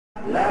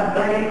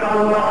labbaik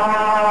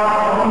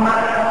Allahumma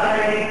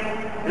labbaik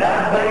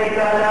labbaik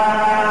la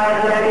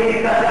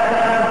sharika lak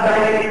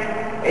labbaik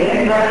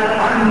innal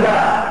hamda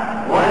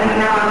wan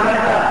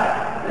ni'mata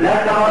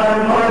lak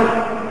wal mulk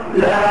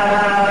la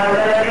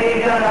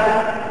sharika lak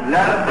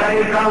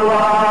labbaik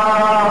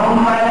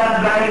Allahumma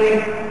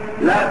labbaik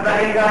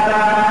labbaik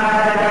la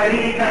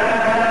sharika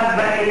lak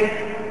labbaik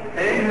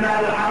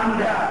innal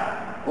hamda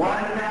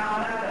wan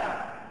ni'mata.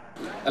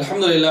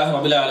 Alhamdulillah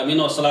rabbil alamin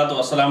wassalatu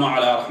wassalamu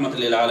ala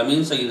rahmatil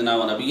alamin sayyidina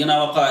wa nabiyyina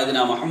wa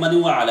qaidina Muhammadin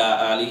wa ala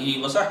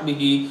alihi wa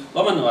sahbihi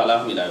wa man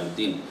walahu ila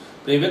yawmiddin.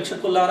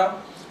 ప్రియవేక్షకులారా,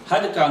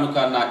 హజ్ కానుక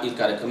అన్న ఈ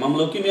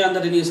కార్యక్రమంలోకి మీ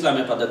అందరినీ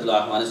ఇస్లామీ పద్ధతిలో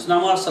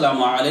ఆహ్వానిస్తున్నాము.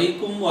 అస్సలాము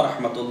అలైకుం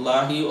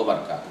వరహమతుల్లాహి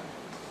వబర్కాతుహు.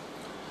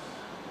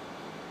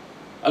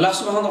 అల్లాహ్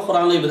సుబ్హానహు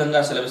ఖురాన్లో ఈ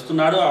విధంగా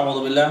సెలవిస్తున్నాడు, అఊదు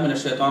బిల్లాహి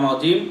మినష్ షైతానిర్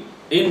రజీమ్,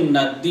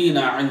 ఇన్నద్దీన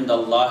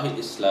ఇందల్లాహిల్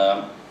ఇస్లాం.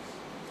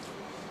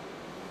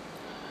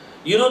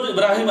 ఈరోజు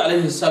ఇబ్రాహీం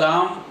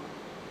అలైహిస్సలాం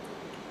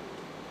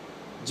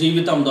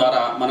జీవితం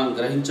ద్వారా మనం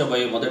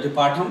గ్రహించబోయే మొదటి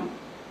పాఠం,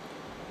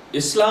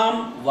 ఇస్లాం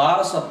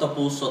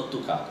వారసత్వపు సొత్తు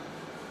కాదు.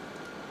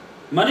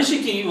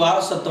 మనిషికి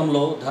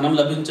వారసత్వంలో ధనం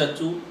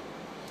లభించవచ్చు,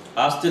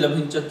 ఆస్తి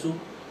లభించవచ్చు,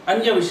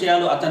 అన్య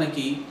విషయాలు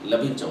అతనికి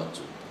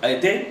లభించవచ్చు.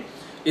 అయితే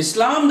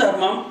ఇస్లాం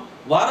ధర్మం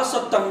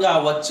వారసత్వంగా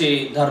వచ్చే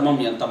ధర్మం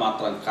ఎంత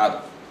మాత్రం కాదు.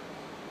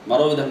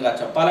 మరో విధంగా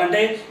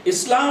చెప్పాలంటే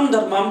ఇస్లాం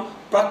ధర్మం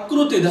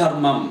ప్రకృతి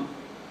ధర్మం.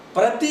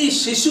 ప్రతి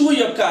శిశువు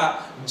యొక్క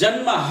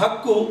జన్మ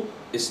హక్కు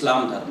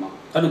ఇస్లాం ధర్మం.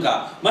 కనుక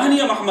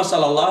మహనీయ ముహమ్మద్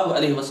సల్లల్లాహు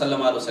అలైహి వసల్లం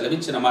వారు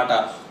సెలవిచ్చిన మాట,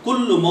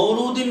 కుల్లు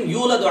మౌలూదిన్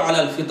యూలదు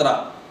అలల్ ఫిత్రా.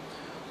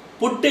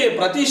 పుట్టే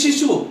ప్రతి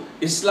శిశువు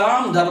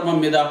ఇస్లాం ధర్మం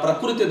మీద,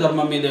 ప్రకృతి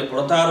ధర్మం మీదే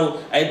పుడతారు.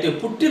 అయితే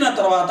పుట్టిన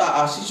తర్వాత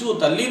ఆ శిశువు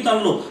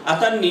తల్లిదండ్రులు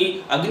అతన్ని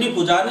అగ్ని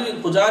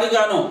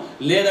పుజారిగానో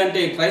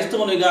లేదంటే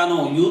క్రైస్తవునిగానో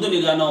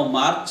యూదునిగానో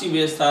మార్చి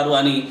వేస్తారు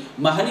అని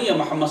మహనీయ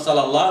ముహమ్మద్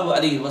సల్లల్లాహు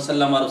అలైహి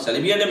వసల్లం వారు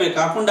సెలవియడమే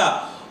కాకుండా,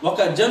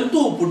 ఒక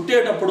జంతువు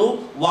పుట్టేటప్పుడు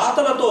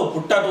వాతలతో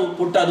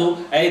పుట్టదు.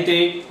 అయితే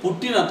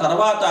పుట్టిన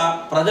తర్వాత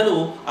ప్రజలు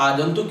ఆ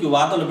జంతువుకి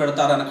వాతలు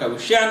పెడతారన్న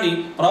విషయాన్ని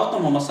ప్రవక్త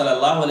ముహమ్మద్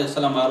సల్లల్లాహు అలైహి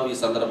వసల్లం వారు ఈ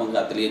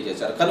సందర్భంగా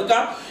తెలియజేశారు. కనుక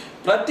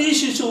ప్రతి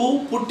శిశువు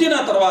పుట్టిన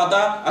తర్వాత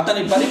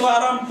అతని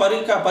పరివారం,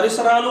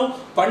 పరిసరాలు,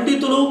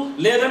 పండితులు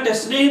లేదంటే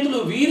స్నేహితులు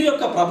వీరి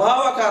యొక్క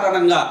ప్రభావ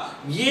కారణంగా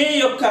ఏ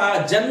యొక్క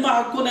జన్మ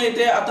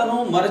హక్కునైతే అతను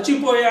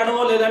మరచిపోయాడో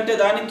లేదంటే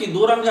దానికి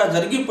దూరంగా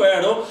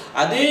జరిగిపోయాడో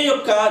అదే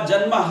యొక్క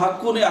జన్మ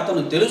హక్కుని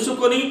అతను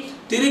తెలుసుకొని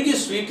తిరిగి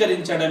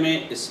స్వీకరించడమే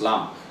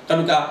ఇస్లాం.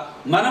 కనుక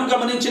మనం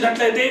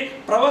గమనించినట్లయితే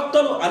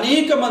ప్రవక్తలు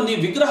అనేక మంది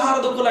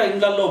విగ్రహారాధకుల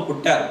ఇండ్లలో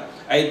పుట్టారు.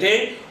 అయితే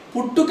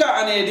పుట్టుక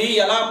అనేది,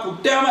 ఎలా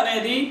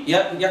పుట్టామనేది,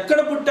 ఎక్కడ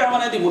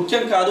పుట్టామనేది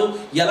ముఖ్యం కాదు,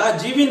 ఎలా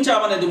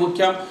జీవించామనేది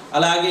ముఖ్యం,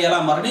 అలాగే ఎలా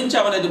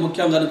మరణించామనేది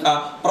ముఖ్యం. కనుక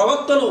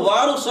ప్రవక్తలు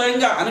వారు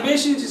స్వయంగా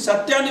అన్వేషించి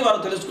సత్యాన్ని వారు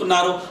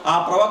తెలుసుకున్నారు. ఆ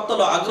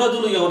ప్రవక్తలు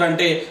అగ్రజులు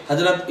ఎవరంటే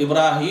హజరత్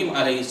ఇబ్రాహీం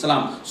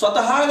అలైహిస్సలాం.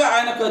 స్వతహాగా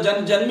ఆయనకు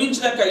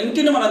జన్మించిన యొక్క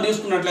ఇంటిని మనం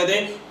తీసుకున్నట్లయితే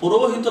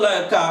పురోహితుల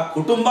యొక్క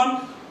కుటుంబం,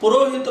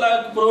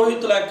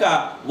 పురోహితుల యొక్క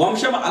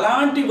వంశం,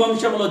 అలాంటి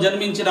వంశంలో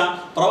జన్మించిన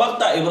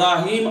ప్రవక్త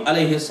ఇబ్రాహీం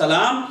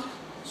అలైహిస్సలాం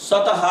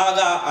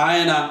స్వతహాగా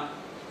ఆయన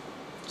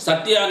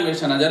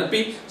సత్యాన్వేషణ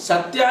జరిపి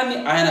సత్యాన్ని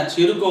ఆయన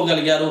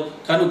చేరుకోగలిగారు.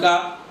 కనుక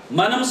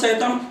మనం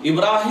సైతం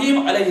ఇబ్రాహీం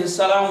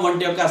అలైహిస్సలాం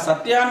వంటి యొక్క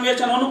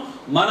సత్యాన్వేషణను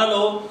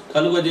మనలో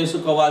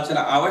కలుగజేసుకోవాల్సిన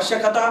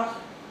ఆవశ్యకత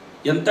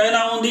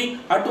ఎంతైనా ఉంది.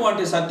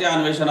 అటువంటి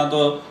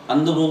సత్యాన్వేషణతో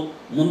అందరూ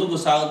ముందుకు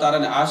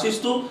సాగుతారని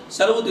ఆశిస్తూ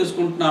సెలవు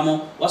తీసుకుంటున్నాము.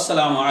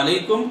 వస్సలాము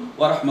అలైకుం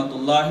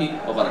వరహమతుల్లాహి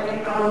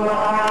వబరకాతుహు.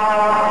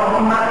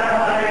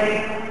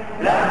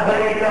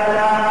 labbaik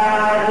la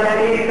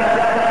sharika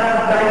lak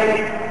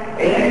labbaik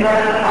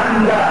innal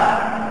hamda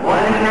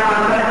wan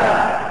ni'mata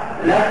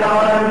lak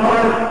wal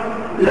mulk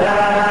la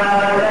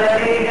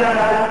sharika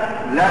lak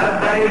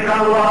labbaik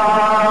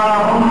Allah